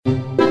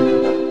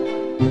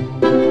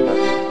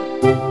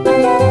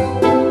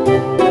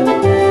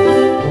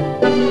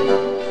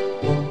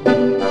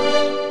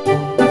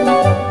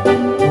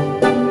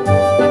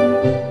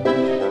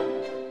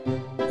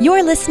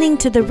listening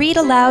to the Read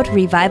Aloud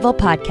Revival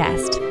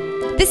podcast.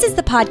 This is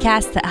the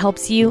podcast that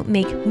helps you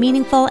make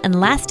meaningful and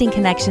lasting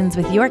connections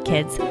with your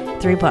kids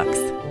through books.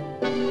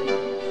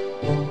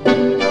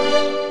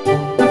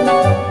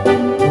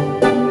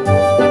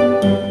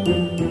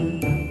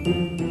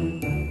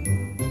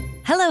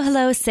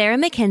 Hello, Sarah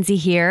Mackenzie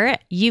here.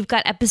 You've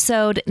got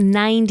episode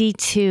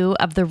 92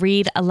 of the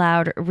Read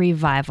Aloud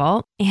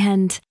Revival,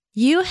 and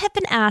you have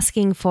been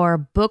asking for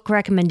book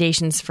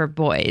recommendations for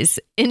boys.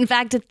 In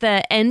fact, at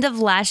the end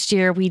of last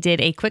year, we did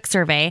a quick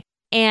survey,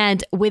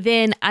 and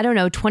within,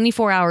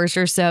 24 hours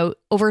or so,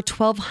 over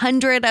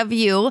 1,200 of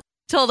you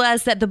told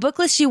us that the book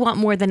list you want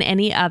more than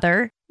any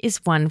other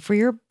is one for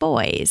your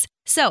boys.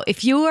 So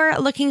if you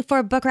are looking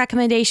for book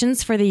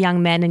recommendations for the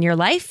young men in your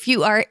life,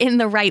 you are in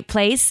the right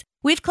place.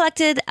 We've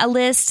collected a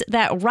list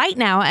that right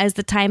now, as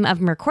the time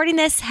of recording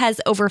this, has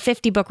over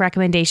 50 book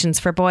recommendations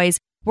for boys.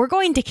 We're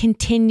going to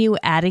continue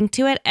adding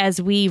to it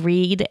as we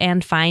read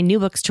and find new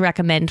books to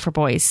recommend for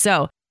boys.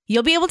 So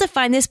you'll be able to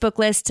find this book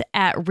list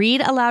at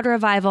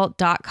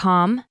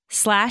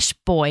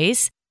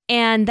readaloudrevival.com/boys.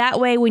 And that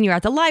way, when you're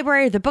at the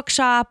library or the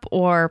bookshop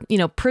or,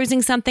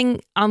 perusing something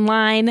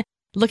online,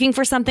 looking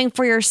for something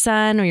for your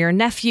son or your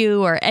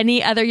nephew or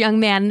any other young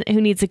man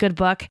who needs a good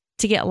book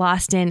to get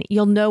lost in,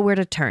 you'll know where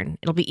to turn.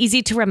 It'll be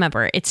easy to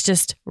remember. It's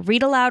just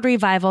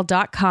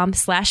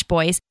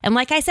readaloudrevival.com/boys. And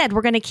like I said,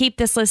 we're going to keep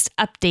this list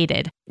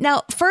updated.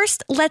 Now,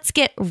 first, let's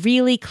get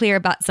really clear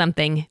about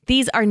something.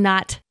 These are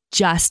not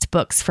just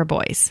books for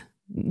boys.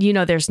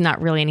 There's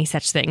not really any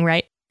such thing,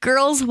 right?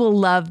 Girls will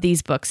love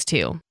these books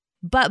too.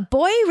 But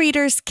boy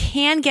readers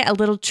can get a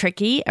little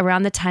tricky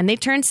around the time they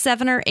turn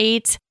 7 or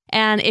 8.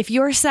 And if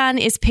your son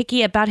is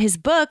picky about his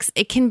books,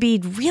 it can be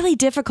really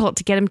difficult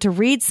to get him to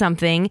read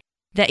something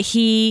that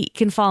he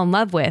can fall in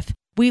love with.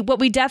 What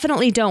we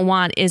definitely don't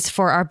want is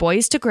for our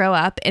boys to grow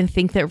up and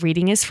think that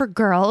reading is for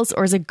girls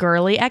or is a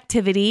girly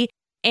activity.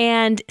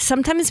 And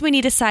sometimes we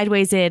need a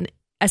sideways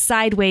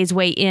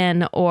way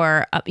in,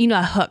 or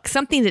a hook,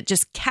 something that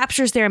just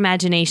captures their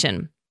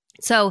imagination.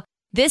 So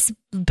this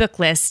book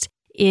list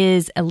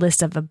is a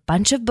list of a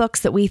bunch of books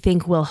that we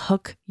think will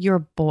hook your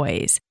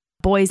boys.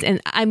 And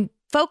I'm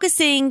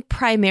focusing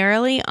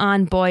primarily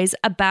on boys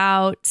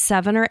about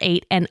 7 or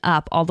 8 and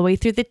up, all the way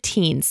through the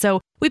teens.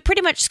 So we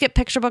pretty much skip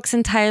picture books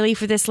entirely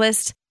for this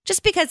list,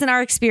 just because in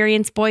our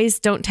experience, boys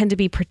don't tend to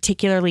be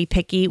particularly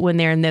picky when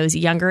they're in those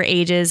younger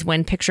ages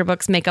when picture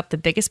books make up the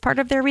biggest part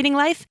of their reading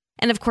life.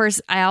 And of course,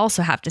 I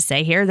also have to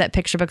say here that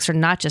picture books are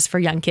not just for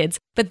young kids,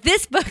 but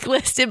this book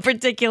list in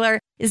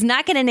particular is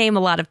not going to name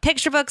a lot of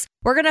picture books.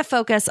 We're going to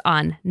focus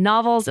on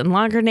novels and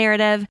longer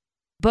narrative,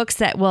 books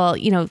that will,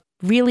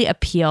 really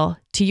appeal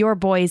to your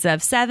boys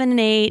of 7 and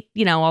 8,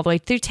 all the way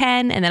through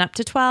 10 and then up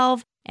to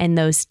 12 and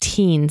those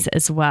teens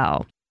as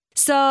well.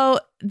 So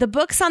the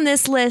books on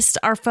this list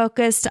are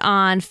focused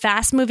on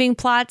fast-moving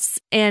plots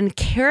and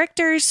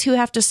characters who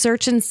have to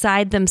search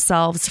inside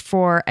themselves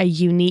for a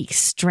unique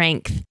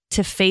strength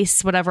to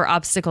face whatever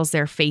obstacles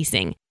they're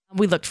facing.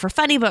 We looked for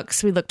funny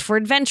books, we looked for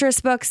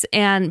adventurous books,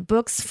 and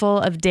books full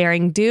of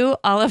daring do.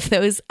 All of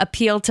those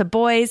appeal to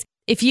boys.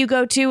 If you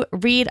go to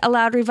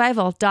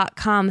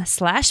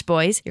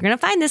readaloudrevival.com/boys, you're going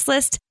to find this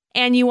list.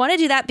 And you want to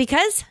do that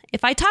because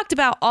if I talked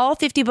about all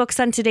 50 books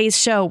on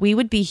today's show, we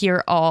would be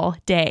here all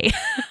day.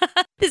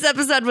 This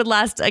episode would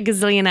last a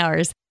gazillion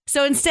hours.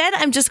 So instead,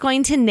 I'm just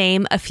going to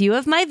name a few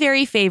of my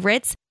very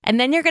favorites. And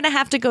then you're going to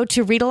have to go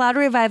to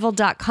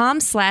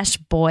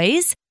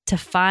readaloudrevival.com/boys to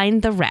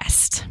find the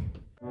rest.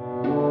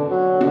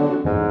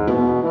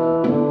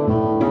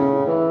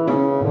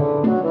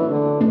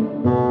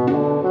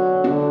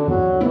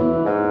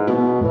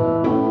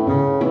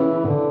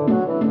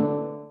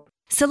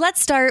 So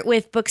let's start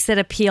with books that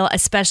appeal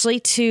especially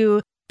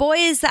to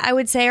boys that I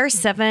would say are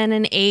 7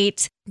 and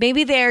 8.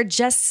 Maybe they're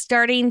just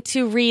starting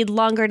to read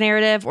longer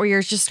narrative, or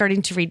you're just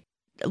starting to read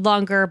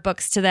longer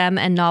books to them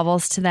and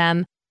novels to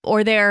them,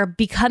 or they're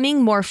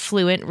becoming more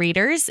fluent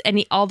readers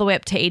and all the way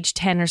up to age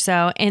 10 or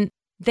so. And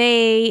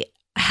they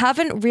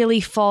haven't really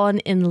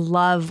fallen in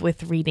love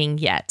with reading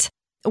yet.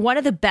 One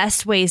of the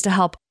best ways to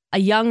help a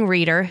young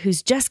reader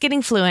who's just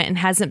getting fluent and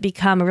hasn't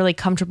become a really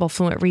comfortable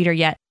fluent reader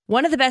yet,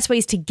 one of the best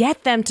ways to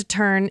get them to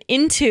turn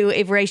into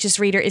a voracious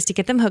reader is to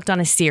get them hooked on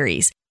a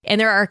series.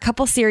 And there are a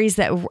couple series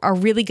that are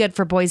really good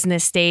for boys in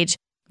this stage.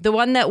 The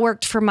one that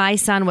worked for my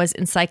son was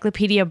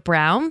Encyclopedia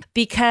Brown,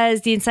 because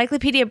the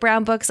Encyclopedia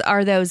Brown books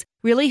are those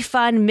really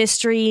fun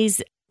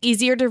mysteries,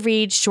 easier to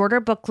read,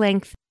 shorter book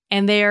length,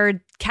 and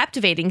they're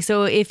captivating.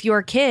 So if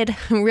your kid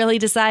really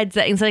decides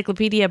that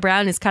Encyclopedia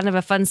Brown is kind of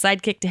a fun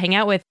sidekick to hang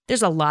out with,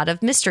 there's a lot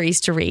of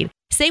mysteries to read.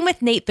 Same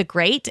with Nate the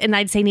Great, and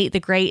I'd say Nate the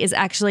Great is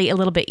actually a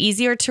little bit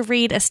easier to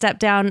read, a step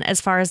down as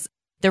far as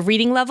the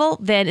reading level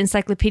than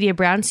Encyclopedia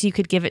Brown, so you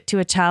could give it to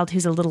a child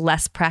who's a little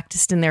less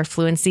practiced in their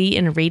fluency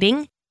in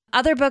reading.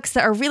 Other books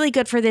that are really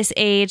good for this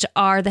age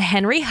are the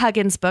Henry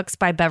Huggins books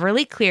by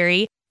Beverly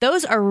Cleary.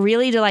 Those are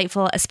really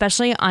delightful,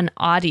 especially on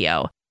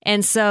audio.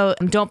 And so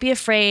don't be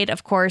afraid,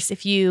 of course,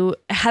 if you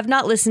have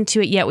not listened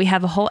to it yet, we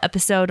have a whole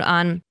episode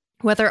on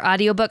whether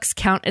audiobooks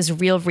count as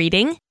real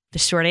reading. The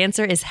short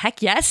answer is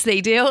heck yes,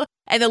 they do.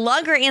 And the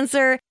longer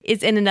answer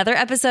is in another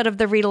episode of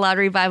the Read Aloud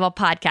Revival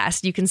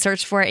podcast. You can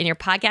search for it in your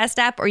podcast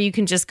app, or you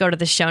can just go to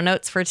the show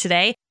notes for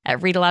today at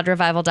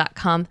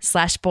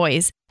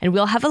readaloudrevival.com/boys. And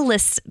we'll have a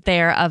list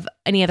there of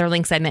any other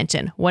links I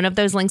mentioned. One of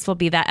those links will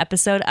be that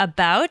episode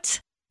about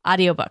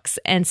audiobooks.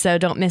 And so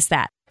don't miss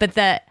that. But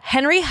the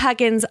Henry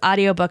Huggins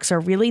audiobooks are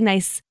really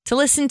nice to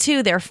listen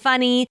to. They're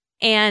funny,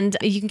 and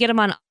you can get them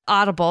on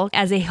Audible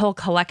as a whole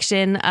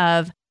collection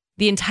of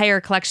the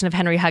entire collection of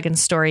Henry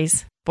Huggins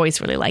stories. Boys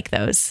really like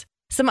those.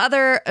 Some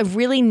other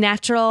really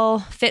natural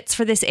fits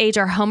for this age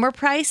are Homer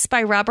Price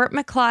by Robert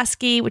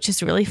McCloskey, which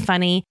is really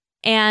funny.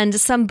 And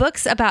some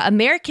books about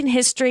American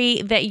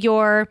history that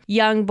your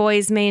young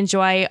boys may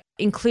enjoy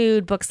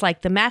include books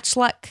like The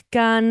Matchlock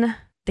Gun,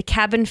 The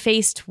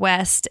Cabin-Faced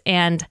West,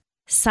 and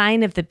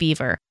Sign of the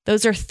Beaver.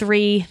 Those are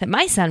 3 that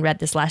my son read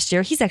this last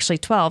year. He's actually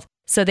 12,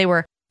 so they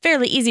were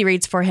fairly easy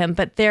reads for him,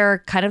 but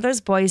they're kind of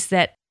those boys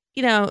that,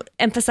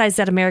 emphasize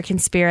that American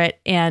spirit,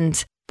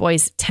 and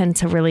boys tend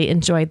to really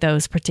enjoy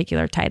those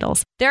particular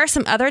titles. There are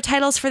some other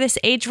titles for this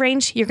age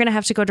range. You're going to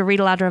have to go to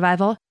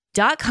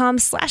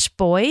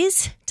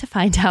readaloudrevival.com/boys to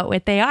find out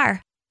what they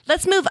are.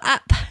 Let's move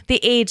up the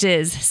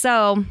ages.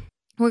 So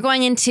we're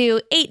going into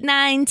 8,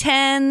 9,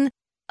 10,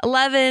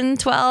 11,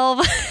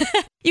 12.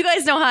 You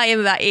guys know how I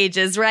am about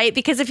ages, right?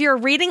 Because if you're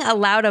reading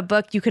aloud a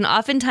book, you can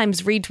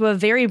oftentimes read to a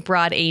very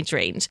broad age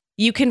range.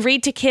 You can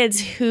read to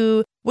kids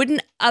who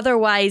wouldn't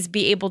otherwise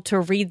be able to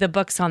read the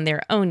books on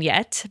their own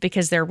yet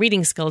because their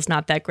reading skill is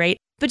not that great.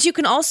 But you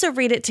can also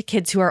read it to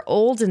kids who are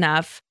old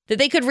enough that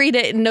they could read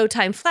it in no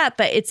time flat,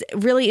 but it's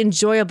really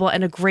enjoyable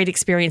and a great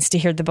experience to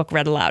hear the book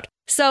read aloud.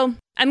 So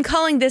I'm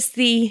calling this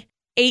the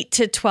 8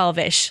 to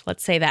 12-ish,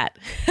 let's say that,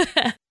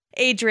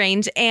 age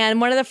range. And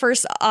one of the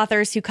first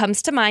authors who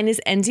comes to mind is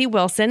N.D.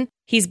 Wilson.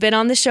 He's been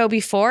on the show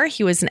before.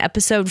 He was in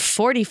episode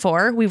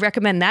 44. We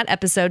recommend that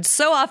episode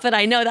so often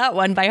I know that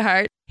one by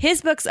heart.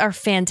 His books are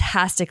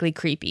fantastically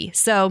creepy.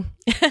 So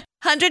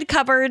 100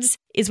 Cupboards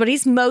is what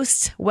he's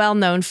most well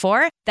known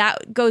for.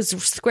 That goes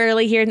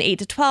squarely here in 8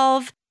 to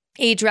 12.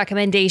 Age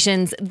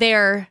recommendations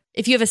there.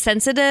 If you have a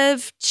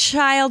sensitive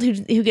child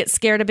who gets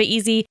scared a bit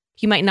easy,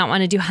 you might not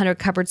want to do 100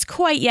 Cupboards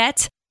quite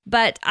yet.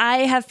 But I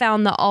have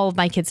found that all of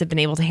my kids have been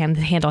able to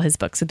handle his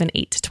books within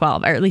 8 to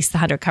 12, or at least the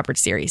 100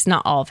 Cupboards series.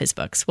 Not all of his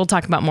books. We'll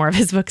talk about more of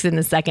his books in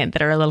a second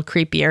that are a little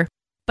creepier.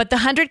 But the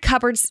 100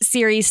 Cupboards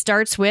series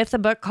starts with a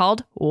book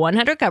called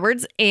 100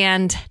 Cupboards,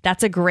 and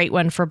that's a great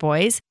one for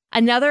boys.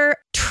 Another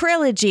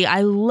trilogy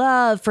I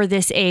love for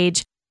this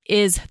age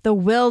is the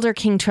Wilder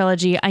King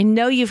trilogy. I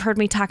know you've heard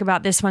me talk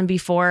about this one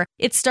before.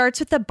 It starts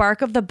with The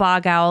Bark of the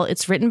Bog Owl.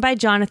 It's written by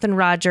Jonathan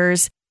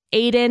Rogers.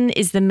 Aiden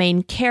is the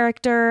main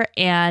character,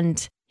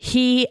 and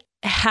he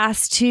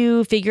has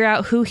to figure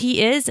out who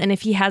he is and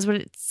if he has what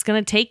it's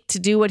going to take to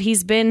do what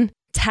he's been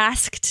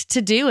tasked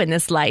to do in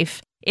this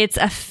life. It's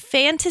a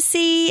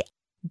fantasy,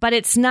 but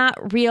it's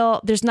not real.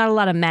 There's not a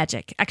lot of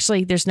magic.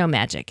 Actually, there's no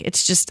magic.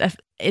 It's just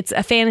it's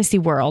a fantasy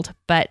world.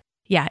 But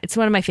yeah, it's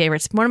one of my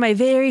favorites. One of my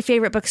very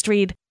favorite books to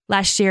read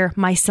last year.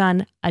 My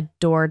son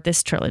adored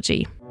this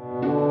trilogy.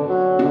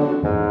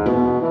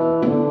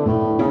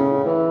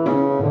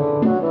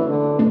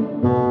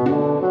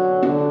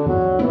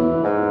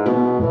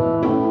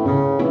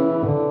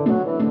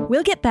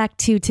 We'll get back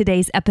to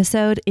today's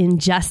episode in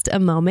just a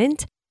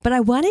moment, but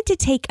I wanted to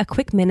take a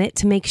quick minute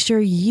to make sure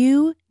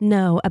you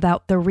know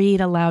about the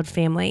Read Aloud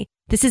family.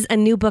 This is a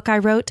new book I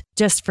wrote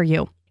just for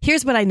you.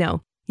 Here's what I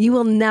know. You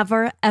will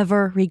never,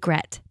 ever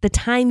regret the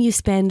time you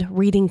spend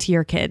reading to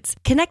your kids.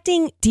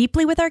 Connecting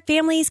deeply with our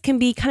families can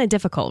be kind of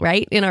difficult,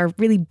 right? In our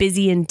really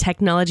busy and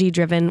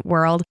technology-driven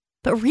world.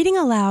 But reading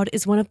aloud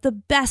is one of the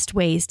best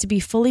ways to be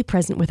fully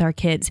present with our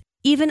kids,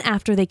 even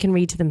after they can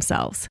read to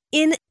themselves.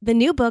 In the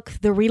new book,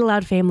 The Read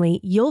Aloud Family,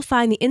 you'll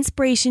find the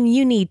inspiration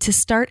you need to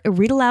start a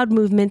read aloud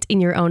movement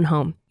in your own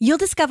home. You'll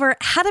discover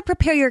how to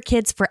prepare your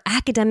kids for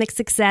academic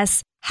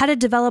success, how to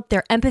develop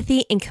their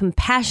empathy and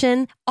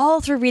compassion, all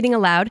through reading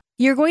aloud.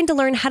 You're going to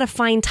learn how to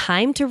find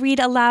time to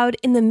read aloud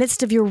in the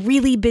midst of your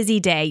really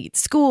busy day.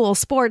 School,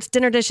 sports,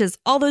 dinner dishes,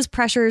 all those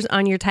pressures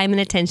on your time and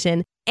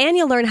attention. And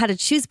you'll learn how to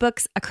choose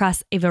books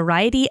across a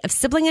variety of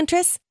sibling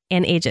interests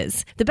and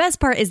ages. The best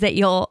part is that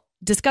you'll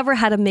discover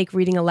how to make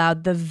reading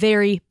aloud the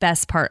very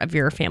best part of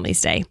your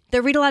family's day.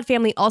 The Read Aloud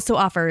family also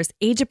offers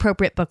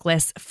age-appropriate book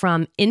lists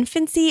from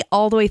infancy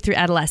all the way through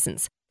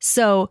adolescence.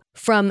 So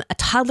from a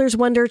toddler's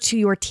wonder to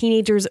your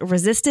teenager's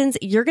resistance,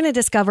 you're going to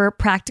discover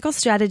practical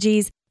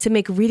strategies to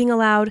make reading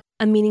aloud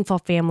a meaningful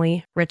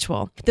family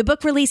ritual. The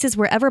book releases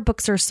wherever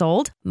books are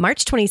sold,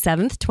 March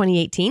 27th,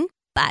 2018.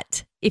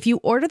 But if you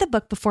order the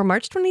book before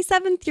March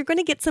 27th, you're going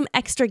to get some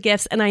extra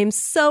gifts. And I am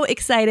so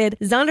excited.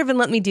 Zondervan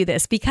let me do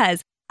this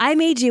because I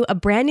made you a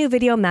brand new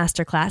video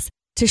masterclass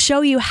to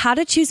show you how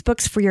to choose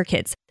books for your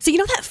kids. So you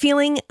know that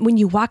feeling when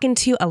you walk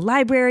into a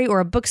library or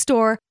a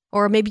bookstore,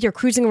 or maybe you're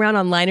cruising around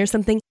online or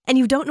something, and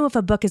you don't know if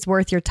a book is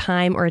worth your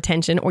time or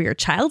attention or your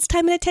child's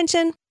time and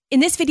attention? In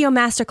this video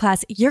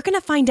masterclass, you're going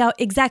to find out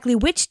exactly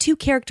which 2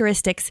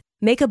 characteristics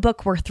make a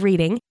book worth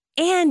reading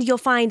And you'll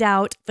find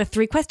out the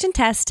 3-question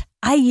test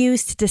I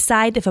use to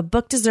decide if a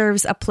book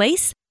deserves a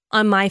place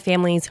on my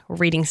family's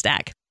reading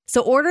stack.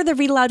 So order the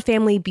Read Aloud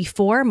family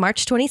before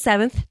March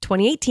 27th,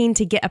 2018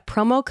 to get a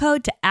promo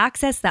code to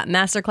access that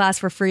masterclass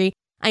for free.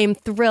 I am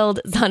thrilled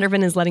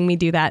Zondervan is letting me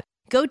do that.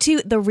 Go to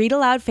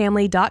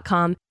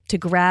thereadaloudfamily.com to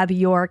grab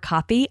your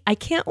copy. I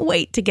can't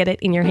wait to get it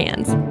in your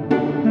hands.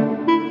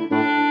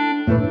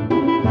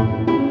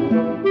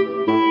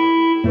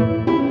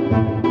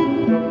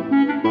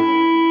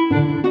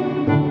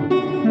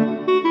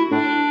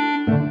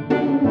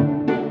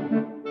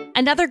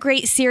 Another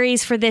great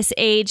series for this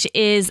age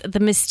is The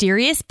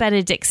Mysterious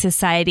Benedict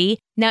Society.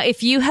 Now,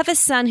 if you have a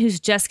son who's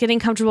just getting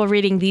comfortable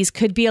reading, these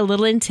could be a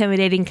little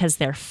intimidating because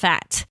they're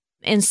fat.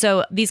 And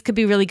so these could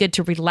be really good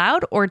to read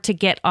aloud or to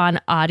get on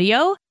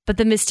audio. But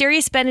The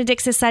Mysterious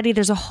Benedict Society,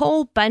 there's a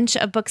whole bunch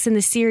of books in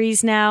the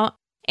series now,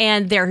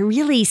 and they're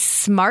really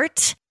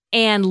smart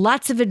and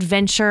lots of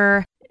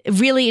adventure,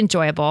 really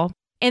enjoyable.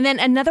 And then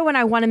another one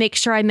I want to make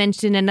sure I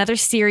mention, another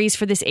series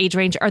for this age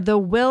range, are the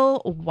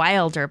Will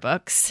Wilder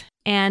books.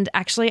 And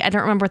actually, I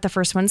don't remember what the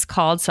first one's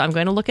called, so I'm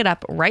going to look it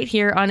up right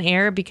here on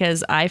air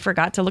because I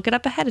forgot to look it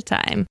up ahead of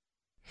time.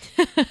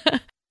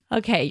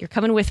 Okay, you're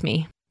coming with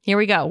me. Here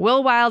we go.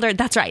 Will Wilder,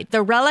 that's right,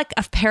 The Relic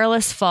of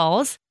Perilous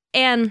Falls.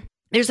 And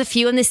there's a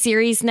few in the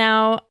series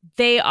now.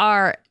 They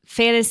are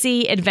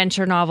fantasy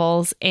adventure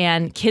novels,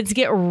 and kids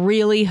get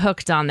really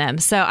hooked on them.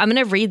 So I'm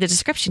going to read the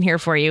description here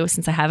for you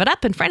since I have it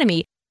up in front of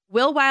me.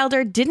 Will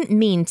Wilder didn't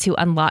mean to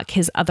unlock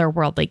his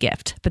otherworldly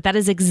gift, but that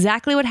is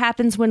exactly what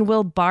happens when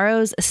Will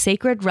borrows a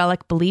sacred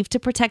relic believed to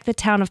protect the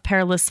town of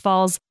Perilous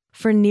Falls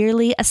for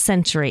nearly a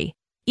century.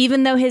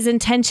 Even though his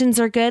intentions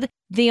are good,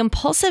 the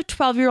impulsive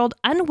 12-year-old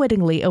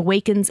unwittingly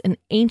awakens an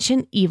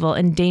ancient evil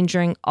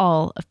endangering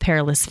all of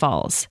Perilous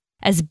Falls.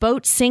 As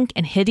boats sink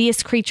and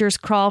hideous creatures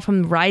crawl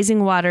from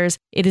rising waters,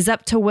 it is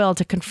up to Will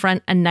to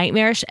confront a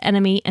nightmarish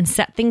enemy and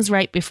set things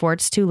right before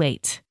it's too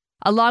late.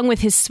 Along with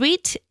his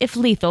sweet, if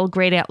lethal,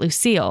 Great Aunt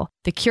Lucille,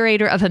 the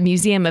curator of a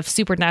museum of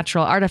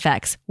supernatural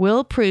artifacts,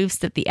 Will proves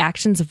that the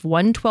actions of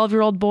one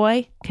 12-year-old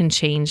boy can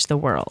change the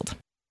world.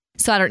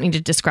 So I don't need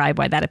to describe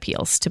why that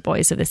appeals to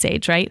boys of this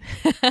age, right?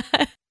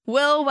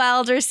 Will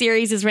Wilder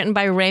series is written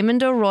by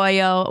Raymond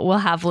Arroyo. We'll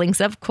have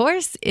links, of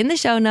course, in the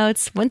show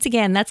notes. Once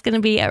again, that's going to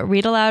be at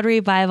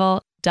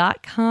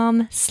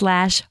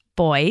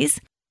readaloudrevival.com/boys.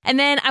 And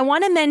then I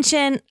want to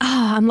mention,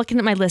 I'm looking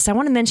at my list. I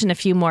want to mention a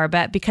few more,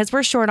 but because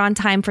we're short on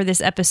time for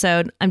this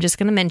episode, I'm just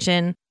going to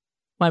mention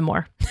one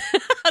more. I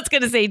was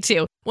going to say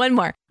two. One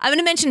more. I'm going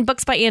to mention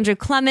books by Andrew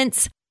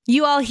Clements.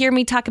 You all hear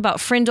me talk about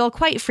Frindle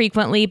quite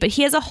frequently, but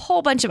he has a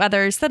whole bunch of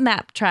others. The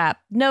Map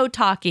Trap, No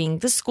Talking,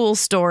 The School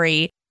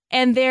Story,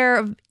 and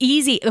they're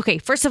easy. Okay,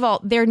 first of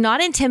all, they're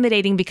not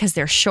intimidating because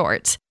they're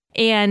short.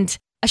 And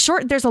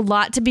there's a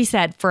lot to be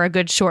said for a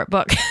good short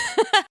book.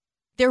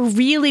 They're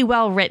really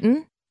well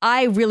written.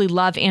 I really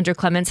love Andrew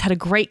Clements. Had a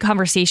great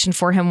conversation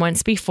for him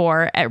once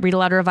before at Read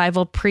Aloud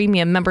Revival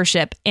Premium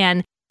membership.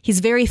 And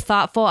he's very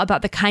thoughtful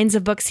about the kinds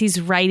of books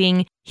he's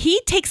writing. He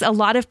takes a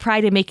lot of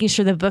pride in making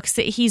sure the books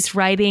that he's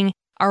writing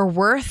are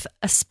worth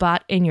a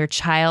spot in your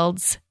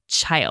child's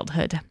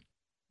childhood.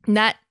 And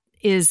that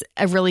is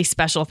a really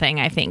special thing,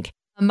 I think.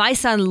 My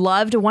son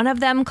loved one of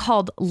them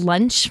called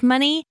Lunch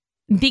Money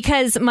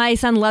because my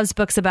son loves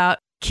books about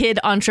kid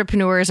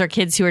entrepreneurs or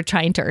kids who are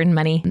trying to earn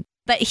money.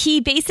 But he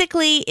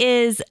basically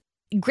is,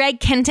 Greg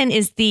Kenton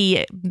is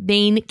the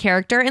main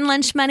character in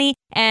Lunch Money,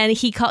 and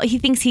he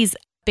thinks he's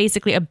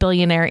basically a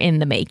billionaire in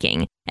the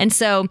making. And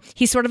so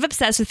he's sort of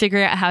obsessed with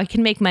figuring out how he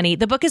can make money.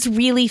 The book is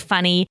really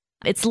funny.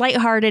 It's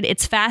lighthearted.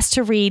 It's fast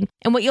to read.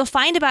 And what you'll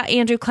find about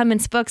Andrew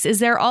Clements' books is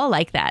they're all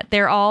like that.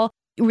 They're all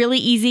really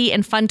easy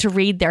and fun to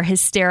read. They're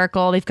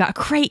hysterical. They've got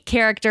great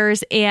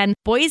characters, and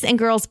boys and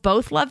girls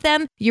both love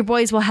them. Your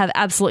boys will have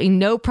absolutely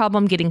no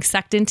problem getting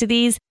sucked into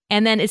these.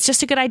 And then it's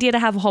just a good idea to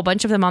have a whole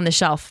bunch of them on the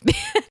shelf.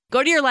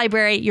 Go to your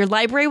library. Your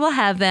library will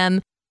have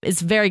them.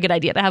 It's a very good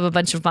idea to have a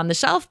bunch of them on the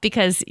shelf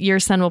because your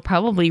son will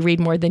probably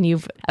read more than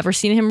you've ever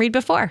seen him read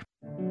before.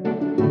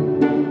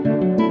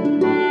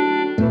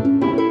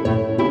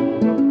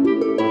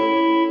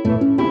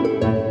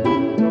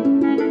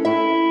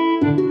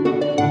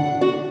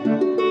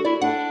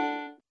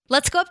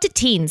 Let's go up to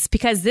teens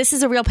because this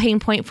is a real pain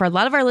point for a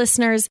lot of our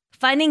listeners,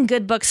 finding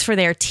good books for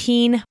their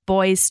teen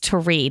boys to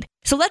read.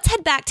 So let's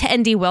head back to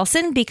N.D.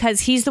 Wilson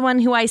because he's the one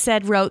who I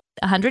said wrote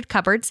 100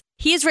 Cupboards.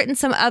 He has written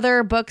some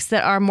other books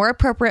that are more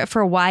appropriate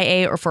for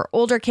YA or for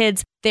older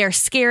kids. They're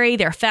scary,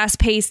 they're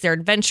fast-paced, they're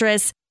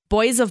adventurous.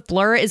 Boys of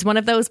Blur is one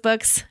of those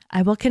books.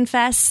 I will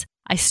confess,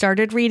 I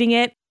started reading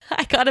it.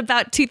 I got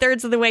about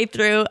 2/3 of the way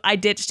through. I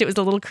ditched. It was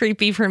a little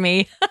creepy for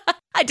me.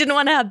 I didn't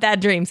want to have bad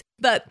dreams.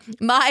 But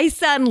my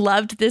son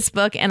loved this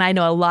book, and I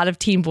know a lot of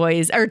teen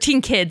boys, or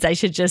teen kids, I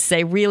should just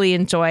say, really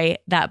enjoy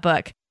that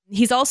book.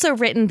 He's also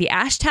written the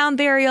Ashtown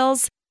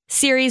Burials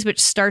series, which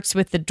starts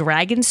with The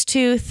Dragon's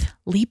Tooth,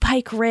 Lee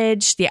Pike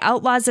Ridge, The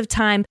Outlaws of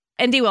Time.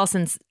 N.D.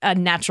 Wilson's a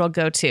natural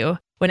go-to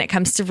when it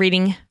comes to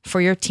reading for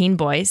your teen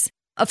boys.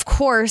 Of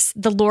course,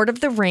 The Lord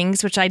of the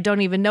Rings, which I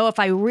don't even know if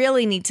I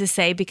really need to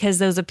say because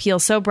those appeal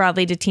so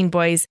broadly to teen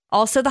boys.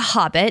 Also The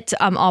Hobbit,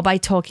 all by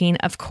Tolkien,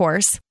 of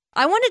course.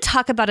 I want to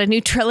talk about a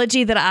new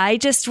trilogy that I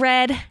just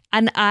read,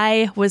 and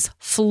I was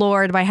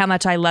floored by how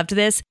much I loved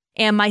this.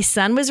 And my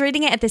son was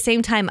reading it at the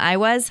same time I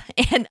was,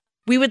 and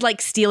we would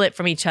like steal it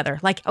from each other.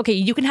 Like, okay,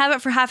 you can have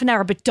it for half an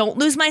hour, but don't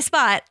lose my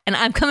spot. And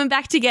I'm coming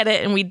back to get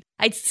it. And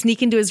I'd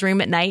sneak into his room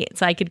at night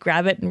so I could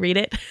grab it and read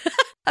it.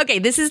 Okay,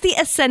 this is the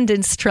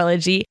Ascendance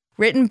trilogy,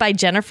 written by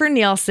Jennifer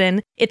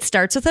Nielsen. It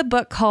starts with a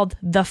book called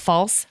The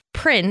False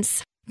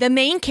Prince. The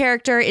main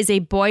character is a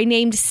boy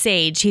named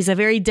Sage. He's a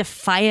very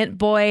defiant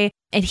boy,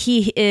 and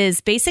he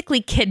is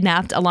basically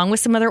kidnapped along with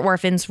some other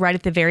orphans right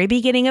at the very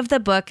beginning of the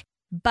book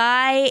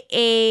by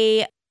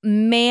a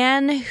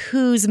man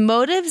whose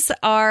motives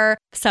are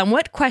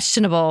somewhat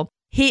questionable.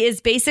 He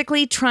is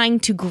basically trying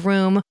to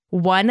groom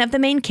one of the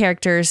main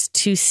characters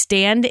to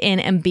stand in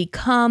and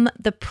become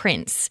the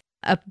prince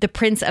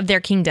of their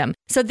kingdom.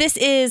 So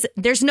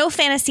there's no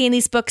fantasy in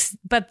these books,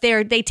 but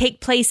they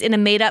take place in a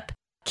made-up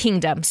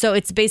kingdom. So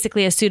it's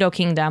basically a pseudo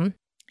kingdom.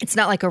 It's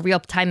not like a real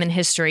time in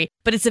history,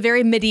 but it's a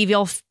very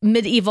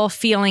medieval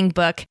feeling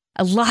book.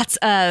 Lots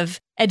of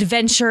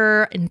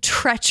adventure and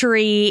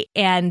treachery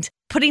and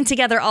putting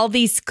together all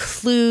these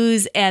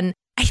clues. And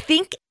I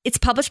think it's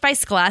published by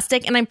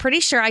Scholastic, and I'm pretty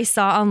sure I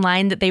saw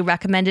online that they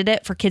recommended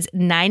it for kids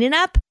 9 and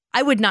up.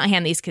 I would not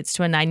hand these kids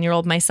to a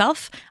 9-year-old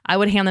myself. I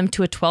would hand them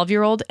to a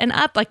 12-year-old and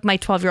up. Like my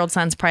 12-year-old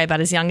son's probably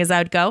about as young as I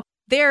would go.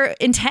 They're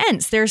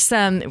intense. There's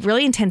some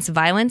really intense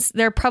violence.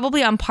 They're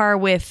probably on par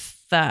with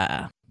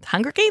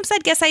Hunger Games,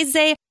 I'd guess I'd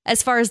say.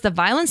 As far as the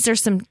violence,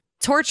 there's some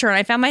torture, and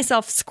I found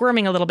myself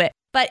squirming a little bit.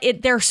 But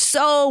they're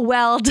so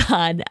well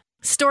done.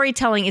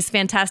 Storytelling is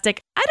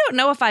fantastic. I don't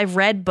know if I've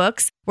read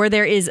books where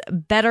there is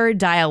better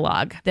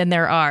dialogue than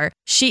there are.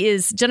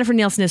 Jennifer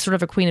Nielsen is sort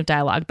of a queen of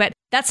dialogue, but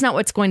that's not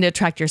what's going to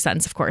attract your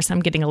sons, of course. I'm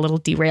getting a little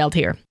derailed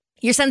here.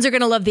 Your sons are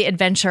going to love the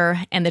adventure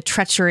and the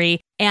treachery,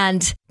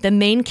 and the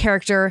main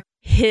character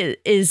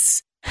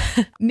is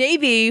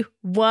maybe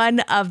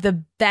one of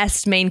the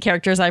best main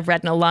characters I've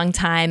read in a long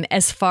time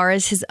as far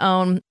as his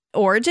own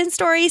origin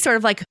story, sort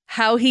of like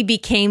how he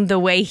became the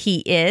way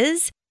he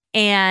is,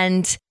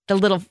 and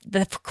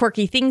the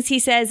quirky things he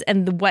says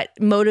and what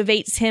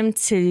motivates him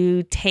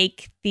to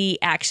take the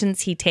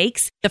actions he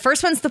takes. The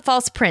first one's The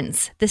False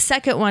Prince. The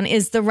second one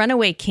is The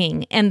Runaway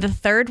King. And the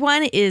third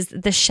one is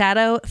The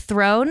Shadow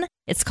Throne.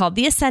 It's called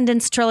the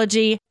Ascendance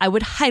trilogy. I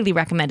would highly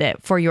recommend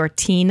it for your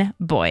teen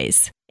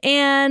boys.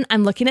 And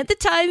I'm looking at the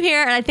time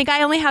here, and I think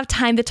I only have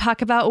time to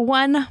talk about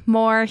one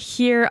more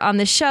here on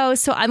the show.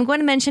 So I'm going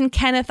to mention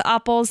Kenneth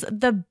Oppel's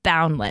The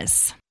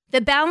Boundless.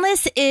 The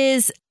Boundless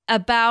is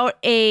about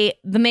the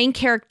main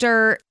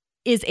character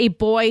is a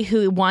boy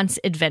who wants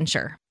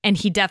adventure, and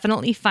he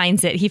definitely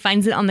finds it. He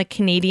finds it on the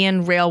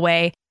Canadian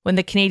Railway when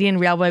the Canadian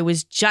Railway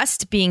was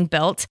just being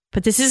built.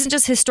 But this isn't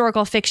just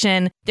historical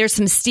fiction. There's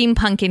some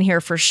steampunk in here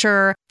for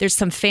sure. There's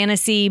some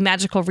fantasy,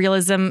 magical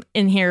realism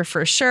in here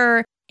for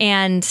sure.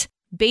 And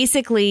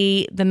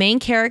basically, the main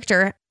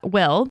character,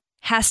 Will,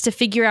 has to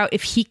figure out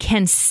if he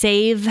can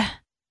save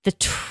the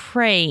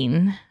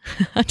train.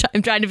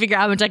 I'm trying to figure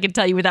out how much I can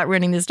tell you without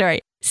ruining the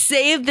story.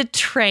 Save the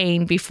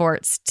train before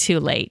it's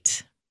too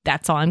late.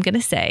 That's all I'm going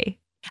to say.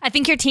 I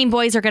think your teen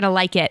boys are going to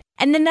like it.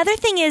 And another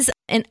thing is,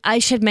 and I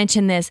should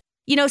mention this,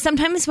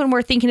 sometimes when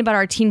we're thinking about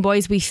our teen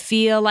boys, we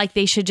feel like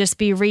they should just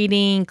be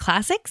reading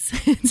classics.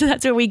 So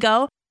that's where we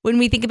go when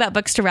we think about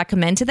books to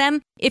recommend to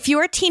them. If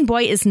your teen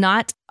boy is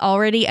not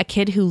already a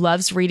kid who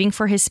loves reading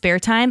for his spare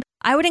time,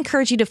 I would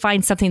encourage you to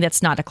find something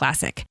that's not a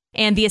classic.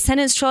 And the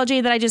Ascendance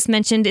trilogy that I just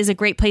mentioned is a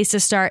great place to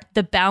start.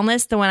 The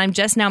Boundless, the one I'm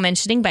just now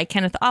mentioning by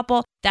Kenneth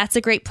Oppel, that's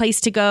a great place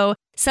to go.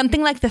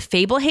 Something like the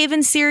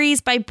Fablehaven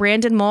series by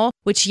Brandon Mull,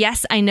 which,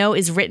 yes, I know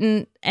is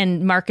written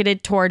and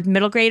marketed toward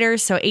middle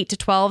graders, so 8 to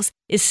 12s,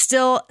 is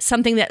still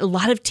something that a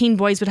lot of teen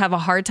boys would have a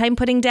hard time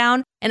putting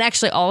down. And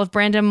actually, all of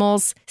Brandon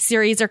Mull's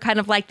series are kind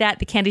of like that.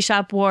 The Candy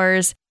Shop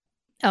Wars.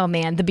 Oh,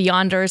 man, The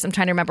Beyonders. I'm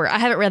trying to remember. I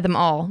haven't read them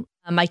all.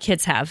 My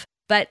kids have.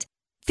 But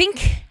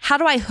think, how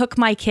do I hook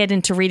my kid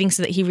into reading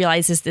so that he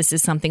realizes this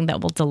is something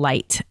that will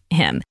delight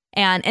him?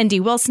 And N.D.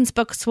 Wilson's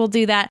books will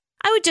do that.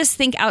 I would just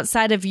think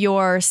outside of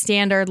your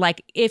standard,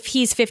 like if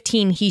he's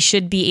 15, he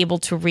should be able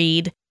to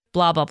read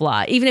blah, blah,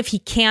 blah. Even if he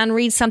can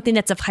read something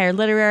that's of higher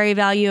literary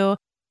value,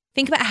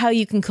 think about how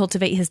you can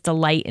cultivate his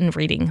delight in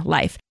reading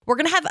life. We're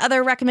going to have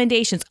other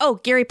recommendations. Oh,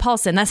 Gary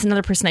Paulson. That's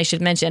another person I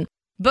should mention.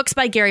 Books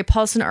by Gary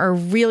Paulson are a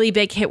really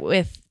big hit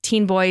with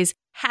teen boys.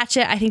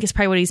 Hatchet, I think, is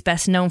probably what he's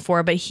best known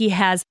for, but he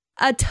has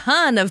a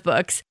ton of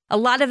books. A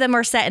lot of them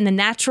are set in the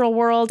natural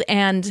world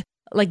and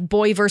like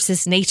boy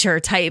versus nature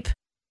type,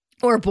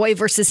 or boy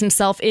versus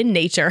himself in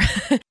nature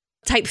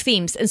type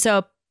themes. And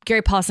so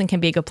Gary Paulson can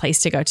be a good place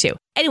to go to.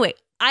 Anyway,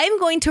 I'm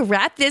going to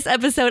wrap this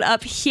episode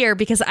up here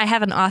because I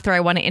have an author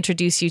I want to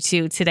introduce you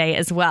to today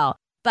as well.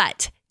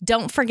 But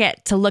don't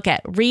forget to look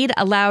at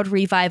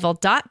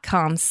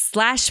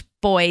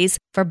readaloudrevival.com/boys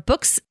for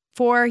books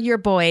for your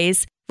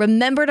boys.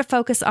 Remember to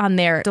focus on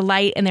their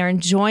delight and their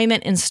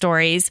enjoyment in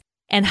stories.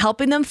 and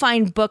helping them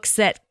find books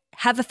that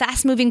have a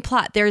fast-moving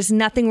plot. There's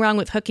nothing wrong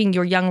with hooking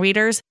your young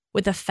readers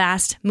with a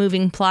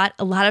fast-moving plot.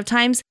 A lot of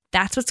times,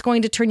 that's what's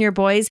going to turn your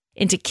boys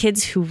into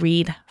kids who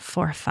read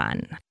for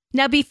fun.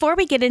 Now, before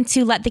we get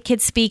into Let the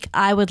Kids Speak,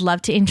 I would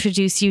love to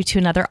introduce you to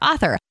another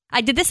author.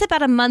 I did this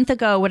about a month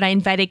ago when I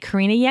invited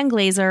Karina Young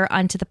Glazer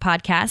onto the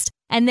podcast.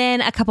 And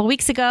then a couple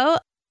weeks ago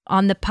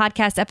on the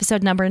podcast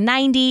episode number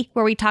 90,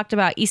 where we talked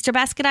about Easter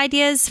basket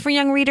ideas for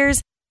young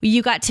readers,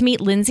 you got to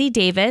meet Lindsay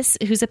Davis,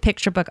 who's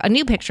a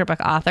new picture book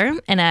author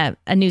and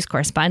a news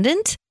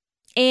correspondent.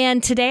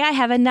 And today I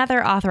have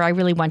another author I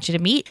really want you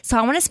to meet. So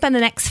I want to spend the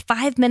next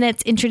 5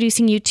 minutes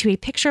introducing you to a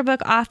picture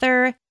book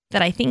author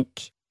that I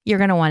think you're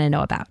going to want to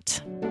know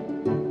about.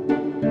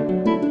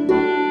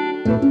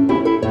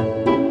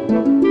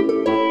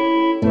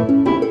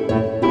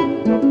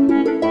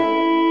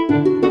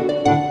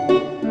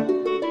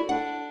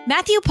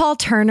 Matthew Paul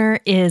Turner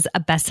is a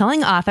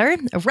best-selling author,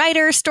 a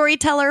writer,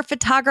 storyteller,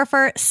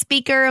 photographer,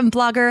 speaker, and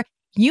blogger.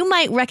 You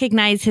might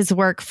recognize his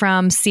work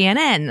from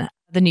CNN,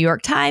 the New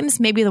York Times,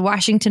 maybe the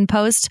Washington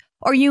Post,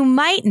 or you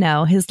might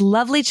know his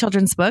lovely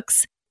children's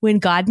books, When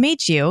God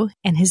Made You,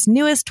 and his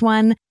newest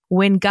one,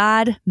 When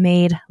God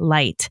Made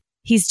Light.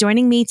 He's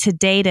joining me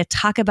today to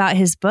talk about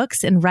his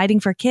books and writing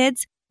for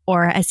kids,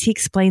 or as he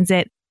explains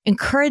it,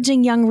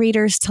 encouraging young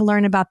readers to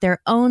learn about their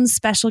own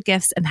special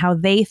gifts and how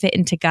they fit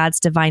into God's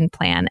divine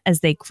plan as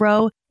they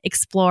grow,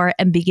 explore,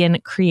 and begin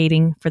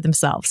creating for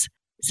themselves.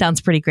 Sounds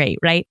pretty great,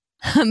 right?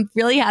 I'm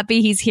really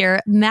happy he's here.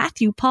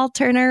 Matthew Paul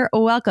Turner,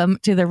 welcome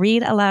to the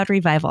Read Aloud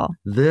Revival.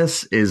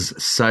 This is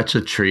such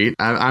a treat.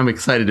 I'm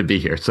excited to be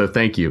here. So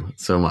thank you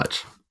so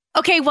much.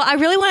 Okay, well, I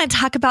really want to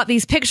talk about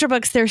these picture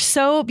books. They're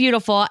so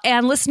beautiful.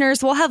 And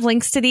listeners, we'll have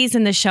links to these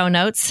in the show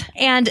notes.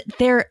 And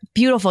they're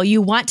beautiful.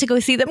 You want to go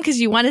see them because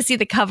you want to see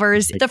the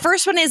covers. The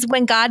first one is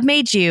When God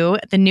Made You.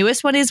 The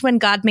newest one is When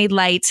God Made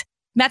Light.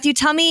 Matthew,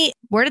 tell me,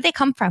 where did they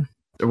come from?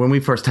 When we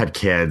first had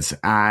kids,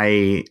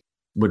 I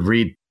would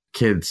read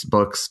kids'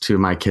 books to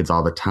my kids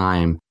all the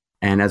time.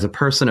 And as a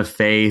person of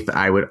faith,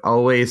 I would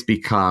always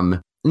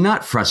become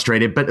not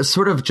frustrated, but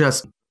sort of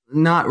just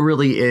not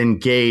really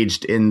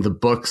engaged in the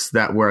books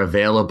that were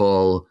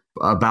available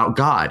about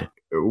God,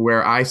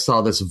 where I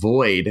saw this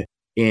void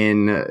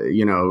in,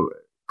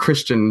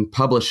 Christian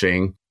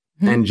publishing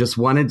and just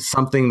wanted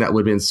something that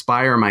would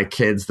inspire my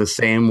kids the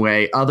same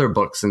way other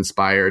books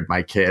inspired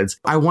my kids.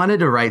 I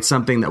wanted to write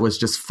something that was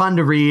just fun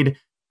to read,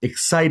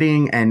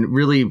 exciting, and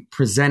really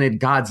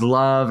presented God's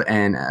love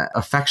and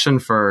affection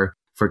for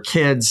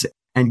kids,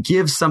 and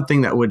give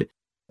something that would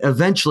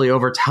eventually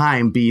over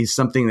time be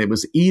something that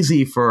was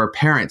easy for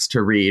parents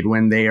to read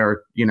when they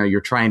are,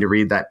 you're trying to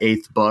read that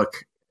 8th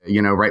book,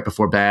 right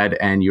before bed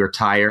and you're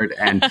tired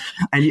and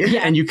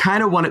you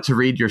kind of want it to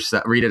read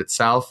it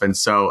itself. And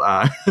so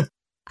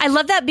I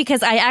love that,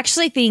 because I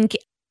actually think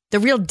the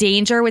real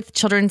danger with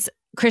children's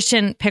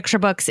Christian picture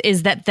books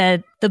is that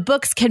the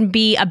books can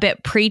be a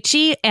bit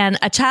preachy and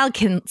a child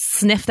can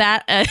sniff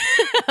that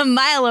a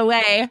mile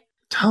away.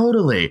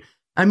 Totally.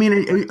 I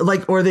mean,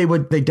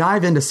 they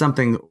dive into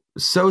something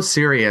so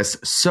serious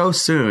so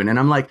soon. And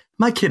I'm like,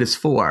 my kid is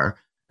 4.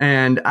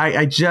 And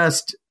I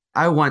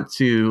want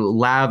to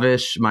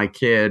lavish my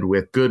kid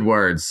with good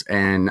words.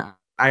 And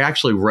I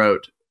actually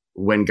wrote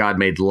When God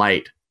Made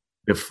Light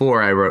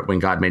before I wrote When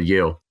God Made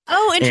You.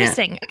 Oh,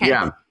 interesting. Okay.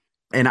 Yeah.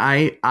 And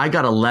I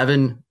got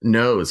 11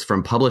 no's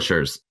from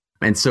publishers.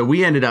 And so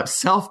we ended up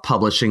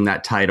self-publishing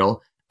that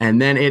title. And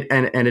then it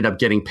ended up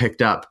getting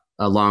picked up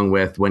along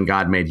with When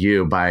God Made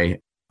You by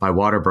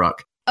Waterbrook.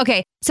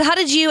 Okay. So how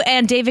did you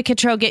and David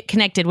Catrow get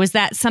connected? Was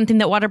that something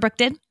that Waterbrook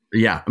did?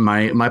 Yeah.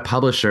 My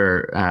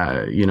publisher,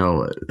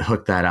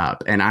 hooked that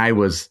up. And I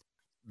was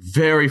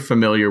very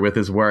familiar with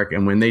his work.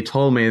 And when they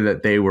told me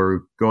that they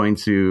were going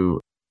to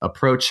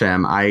approach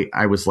him,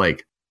 I was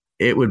like,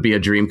 it would be a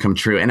dream come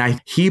true.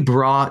 And he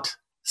brought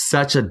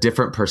such a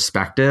different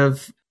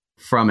perspective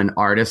from an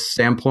artist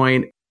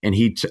standpoint. And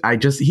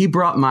he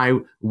brought my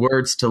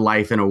words to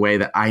life in a way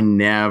that I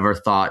never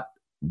thought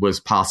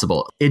was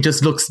possible. It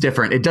just looks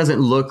different. It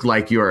doesn't look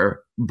like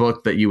your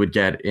book that you would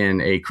get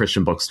in a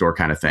Christian bookstore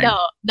kind of thing.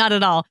 No, not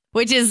at all.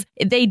 Which is,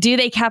 they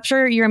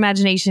capture your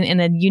imagination in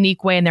a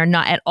unique way, and they're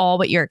not at all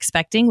what you're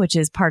expecting, which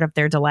is part of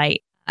their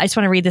delight. I just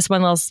want to read this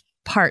one little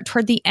part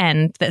toward the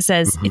end that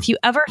says, If you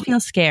ever feel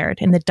scared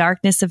in the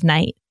darkness of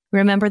night,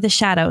 remember the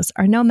shadows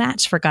are no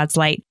match for God's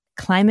light.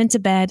 Climb into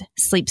bed,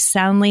 sleep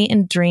soundly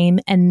and dream,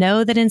 and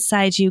know that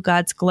inside you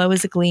God's glow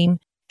is a gleam,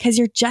 because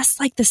you're just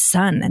like the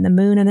sun and the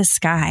moon and the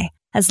sky.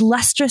 As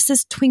lustrous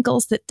as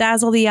twinkles that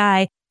dazzle the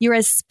eye, you're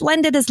as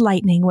splendid as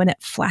lightning when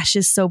it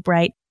flashes so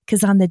bright,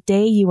 because on the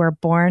day you were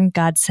born,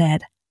 God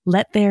said,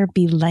 let there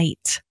be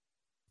light.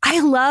 I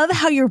love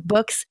how your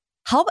books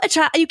help a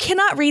child. You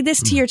cannot read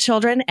this to your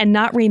children and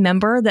not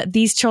remember that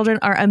these children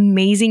are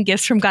amazing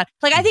gifts from God.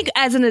 Like, I think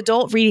as an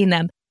adult reading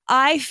them,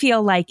 I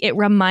feel like it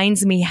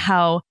reminds me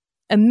how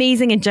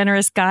amazing and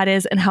generous God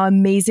is and how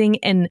amazing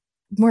and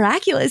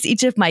miraculous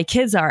each of my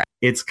kids are.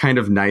 It's kind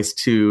of nice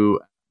to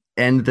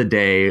end the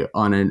day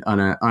on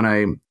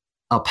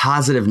a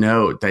positive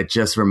note that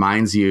just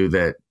reminds you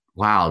that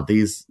wow,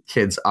 these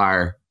kids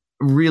are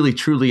really,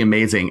 truly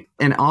amazing.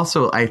 And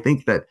also, I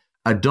think that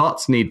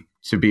adults need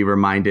to be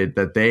reminded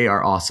that they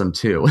are awesome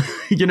too,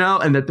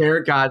 and that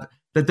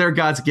they're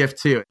God's gift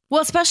too.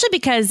 Well, especially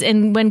because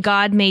when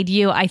God made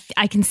you, I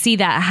can see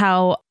that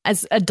how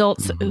as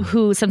adults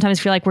who sometimes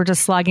feel like we're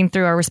just slogging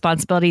through our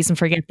responsibilities and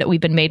forget that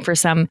we've been made for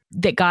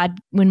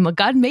when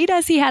God made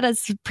us, he had a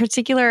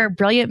particular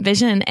brilliant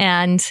vision,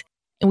 and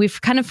we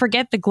kind of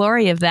forget the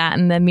glory of that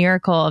and the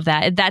miracle of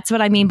that. That's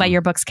what I mean by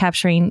your books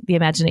capturing the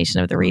imagination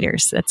of the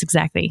readers.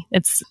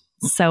 It's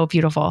so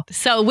beautiful.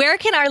 So where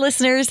can our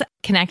listeners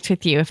connect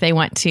with you if they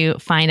want to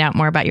find out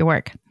more about your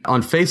work?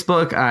 On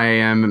Facebook, I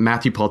am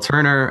Matthew Paul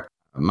Turner.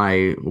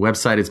 My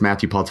website is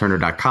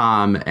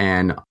MatthewPaulTurner.com.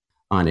 And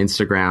on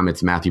Instagram,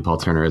 it's Matthew Paul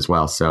Turner as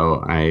well.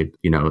 So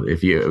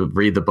if you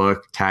read the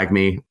book, tag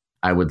me.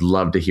 I would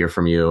love to hear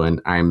from you. And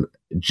I'm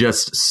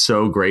just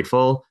so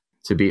grateful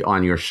to be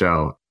on your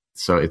show.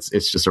 So it's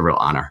just a real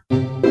honor.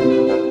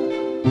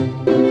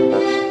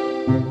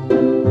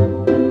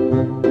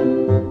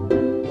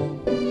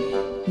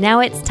 Now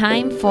it's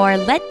time for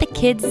Let the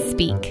Kids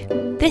Speak.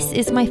 This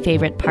is my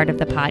favorite part of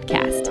the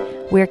podcast,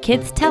 where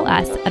kids tell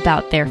us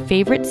about their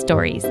favorite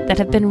stories that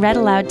have been read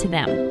aloud to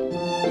them.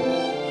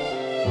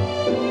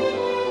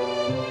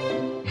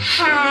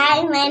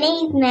 Hi, my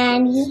name is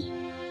Maddie,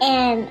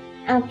 and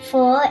I'm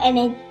 4, and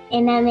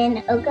I'm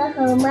in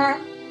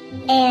Oklahoma.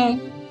 And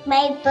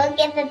my book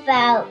is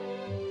about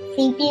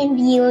Sleeping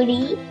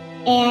Beauty,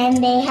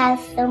 and they have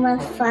so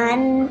much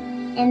fun,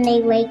 and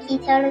they wake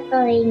each other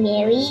so they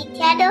marry each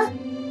other.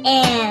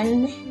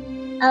 And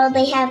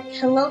they have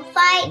pillow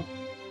fight.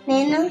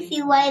 Then they'll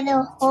see why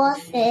they're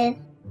horses.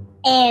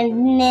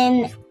 And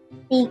then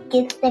they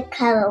get the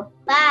cuddle.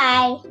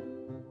 Bye.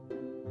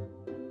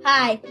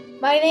 Hi,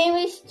 my name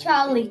is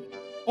Charlie,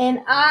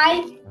 and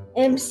I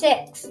am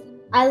 6.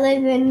 I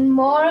live in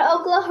Moore,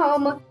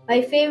 Oklahoma.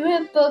 My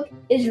favorite book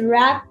is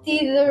Rafty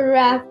the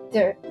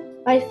Raptor.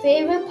 My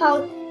favorite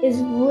part is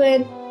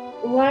when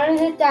one of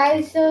the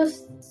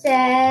dinosaurs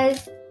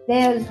says,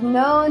 "There's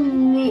no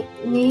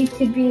need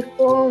to be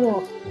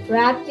formal.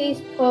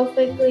 Rafty's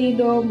perfectly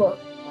normal.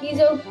 He's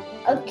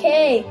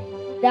okay.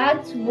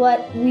 That's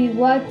what we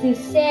want to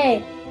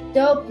say.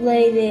 Don't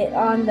blame it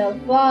on the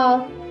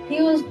fall.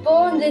 He was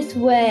born this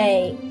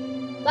way."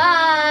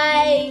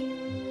 Bye!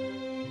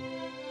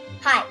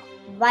 Hi,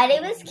 my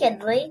name is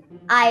Kinley.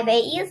 I'm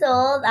 8 years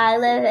old. I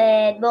live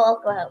in Moore,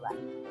 Oklahoma.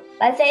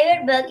 My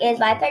favorite book is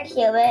My Pet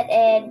Human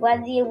and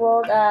When the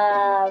World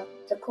of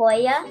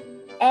Sequoia.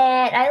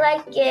 And I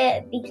like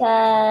it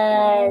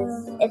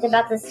because it's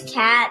about this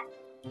cat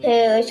who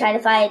is trying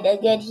to find a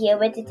good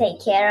human to take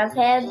care of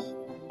him.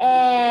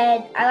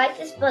 And I like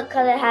this book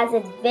because it has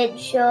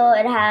adventure,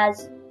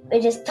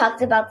 it just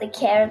talks about the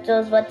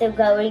characters, what they're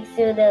going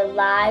through, their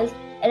lives.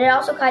 And it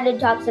also kind of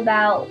talks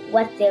about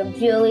what they're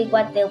doing,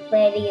 what they're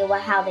planning, and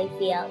how they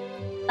feel.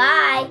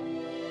 Bye!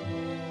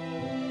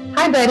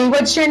 Hi, Betty.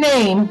 What's your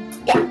name?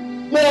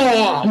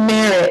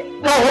 Merritt.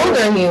 How old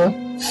are you?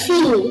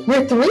 3.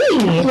 You're 3?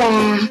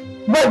 Yeah.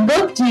 What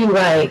book do you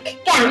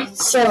like?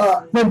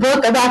 Dinosaur. The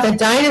book about the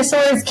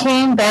dinosaurs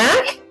came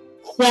back?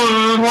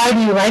 Yeah. Why do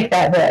you like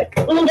that book?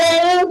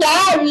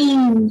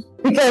 Daddy.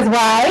 Because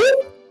why?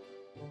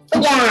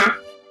 Yeah.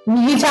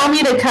 You tell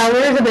me the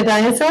colors of the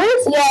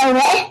dinosaurs?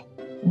 Yeah.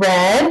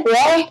 Red.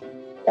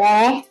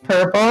 Red.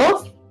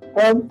 Purple.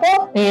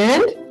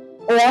 And?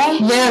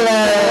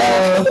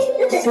 Yellow.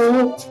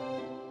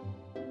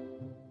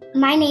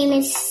 My name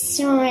is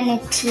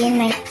Serenity,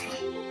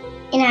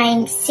 and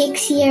I'm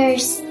 6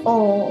 years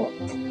old.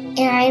 And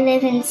I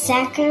live in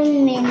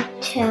Sacramento,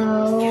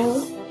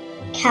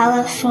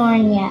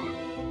 California.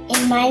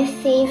 And my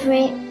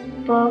favorite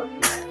book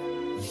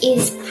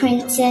is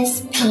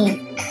Princess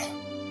Pink.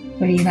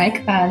 What do you like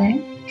about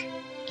it?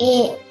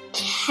 It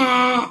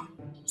has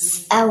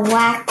a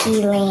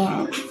wacky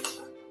land.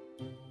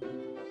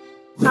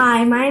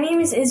 Hi, my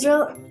name is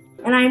Israel,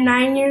 and I'm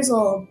 9 years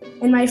old.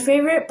 And my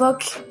favorite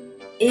book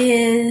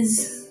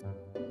is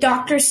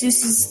Dr.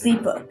 Seuss's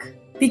Sleep Book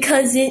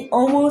because it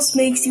almost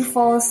makes you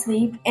fall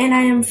asleep. And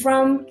I am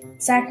from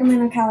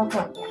Sacramento,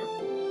 California.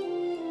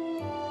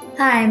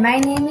 Hi, my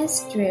name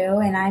is Drew,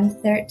 and I'm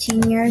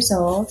 13 years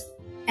old,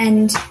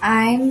 and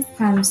I'm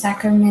from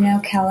Sacramento,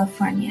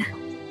 California.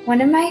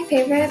 One of my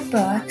favorite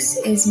books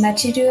is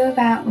Much Ado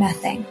About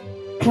Nothing.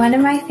 One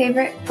of my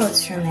favorite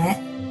quotes from it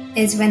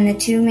is when the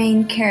two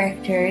main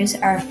characters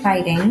are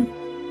fighting,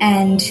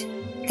 and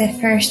the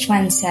first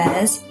one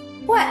says,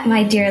 "What,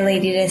 my dear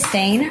Lady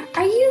Disdain,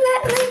 are you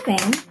that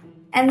living?"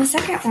 And the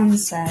second one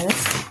says,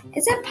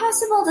 "Is it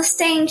possible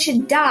Disdain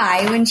should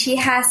die when she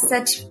has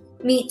such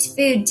meat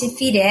food to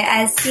feed it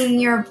as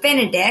Signor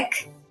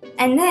Benedict?"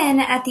 And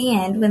then at the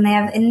end, when they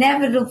have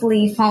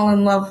inevitably fallen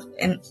in love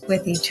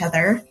with each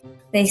other,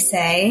 they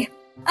say,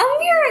 "A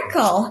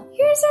miracle!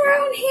 Here's our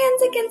own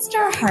hands against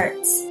our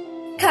hearts.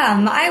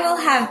 Come, I will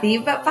have thee,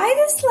 but by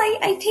this light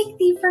I take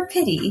thee for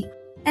pity."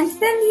 And then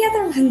the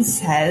other one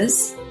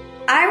says,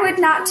 I would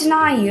not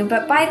deny you,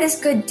 but by this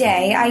good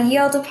day I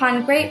yield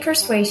upon great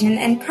persuasion,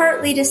 and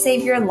partly to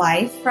save your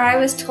life, for I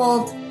was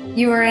told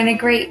you were in a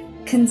great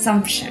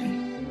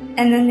consumption.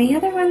 And then the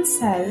other one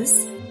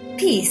says,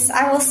 Peace,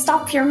 I will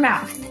stop your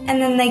mouth.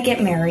 And then they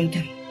get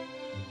married.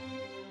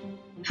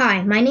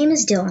 Hi, my name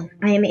is Dylan.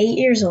 I am 8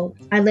 years old.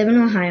 I live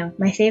in Ohio.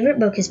 My favorite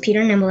book is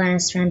Peter Nimble and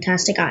His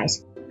Fantastic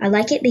Eyes. I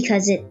like it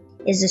because it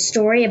is a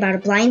story about a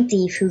blind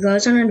thief who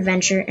goes on an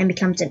adventure and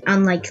becomes an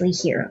unlikely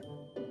hero.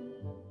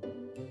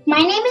 My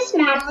name is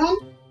Madeline,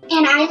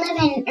 and I live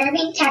in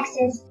Irving,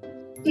 Texas.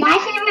 My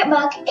favorite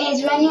book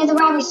is Running of the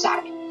Robber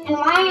Starter. And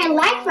why I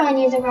like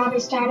Running of the Robber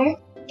Starter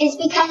is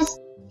because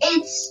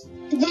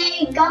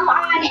they go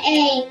on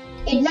a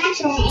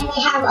adventure and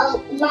they have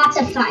lots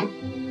of fun.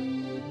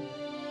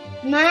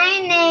 My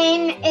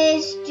name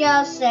is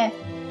Joseph.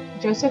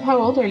 Joseph, how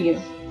old are you?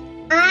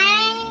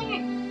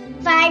 I'm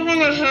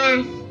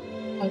 5.5.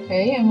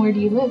 Okay, and where do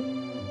you live?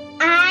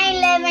 I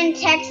live in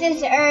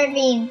Texas,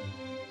 Irving.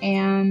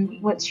 And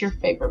what's your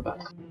favorite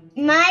book?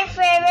 My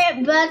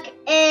favorite book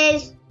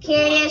is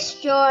Curious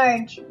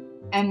George.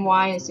 And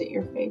why is it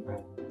your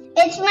favorite?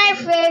 It's my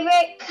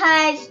favorite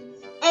because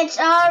it's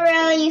all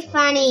really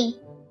funny.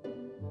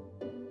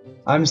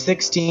 I'm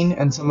 16,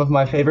 and some of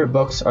my favorite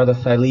books are the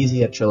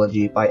Silesia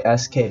trilogy by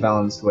S.K.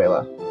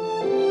 Valenzuela.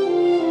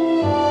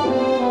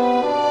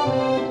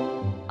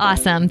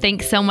 Awesome.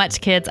 Thanks so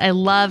much, kids. I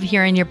love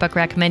hearing your book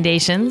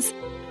recommendations.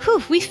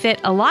 Whew, we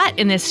fit a lot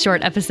in this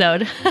short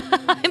episode.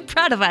 I'm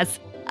proud of us.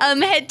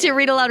 Head to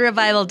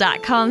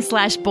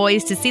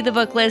readaloudrevival.com/boys to see the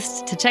book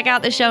list, to check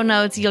out the show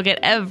notes. You'll get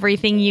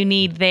everything you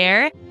need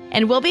there.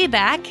 And we'll be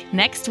back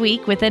next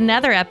week with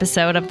another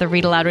episode of the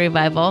Read Aloud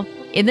Revival.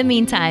 In the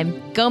meantime,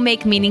 go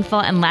make meaningful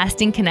and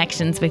lasting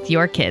connections with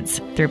your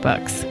kids through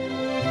books.